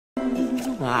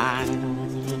All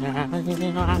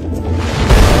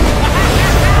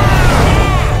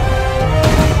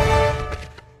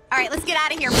right, let's get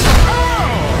out of here.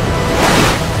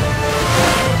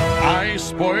 I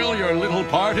spoil your little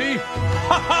party?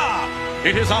 Ha ha!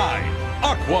 It is I,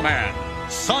 Aquaman,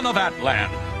 son of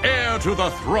Atlan, heir to the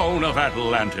throne of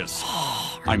Atlantis.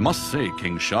 I must say,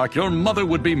 King Shark, your mother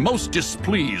would be most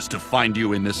displeased to find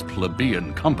you in this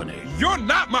plebeian company. You're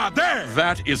not my dad!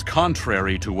 That is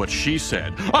contrary to what she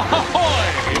said.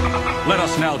 Ahoy! Let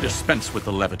us now dispense with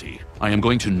the levity. I am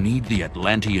going to need the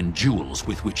Atlantean jewels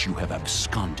with which you have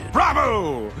absconded.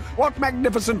 Bravo! What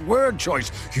magnificent word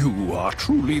choice! You are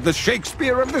truly the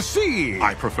Shakespeare of the sea!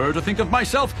 I prefer to think of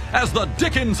myself as the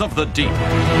Dickens of the deep.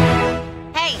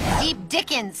 Hey, Deep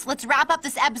Dickens, let's wrap up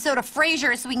this episode of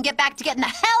Frasier so we can get back to getting the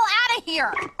hell out of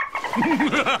here.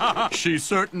 She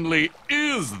certainly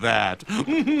is that.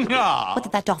 What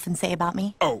did that dolphin say about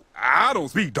me? Oh, I don't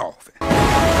speak dolphin.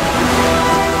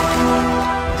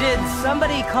 Did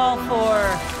somebody call for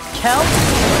kelp?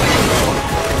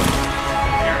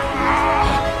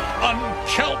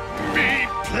 Unkelp me,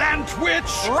 plant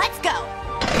witch! Let's go.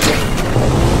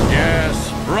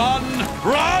 Yes, run,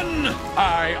 run!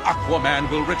 I, Aquaman,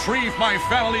 will retrieve my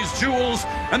family's jewels,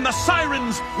 and the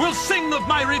sirens will sing of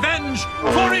my revenge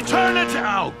for eternity.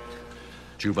 Ow!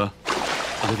 Juba,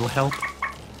 a little help?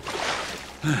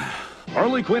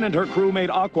 Harley Quinn and her crew made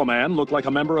Aquaman look like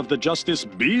a member of the Justice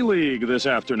B-League this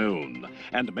afternoon,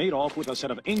 and made off with a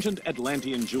set of ancient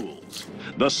Atlantean jewels.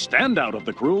 The standout of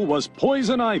the crew was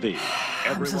Poison Ivy.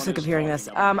 I'm so sick of hearing this.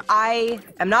 I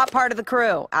am not part of the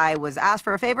crew. I was asked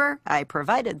for a favor. I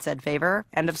provided said favor.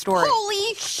 End of story.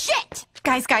 Holy shit!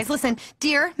 Guys, listen.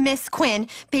 Dear Miss Quinn,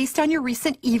 based on your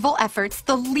recent evil efforts,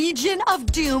 the Legion of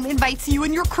Doom invites you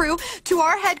and your crew to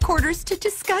our headquarters to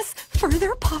discuss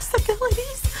further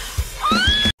possibilities.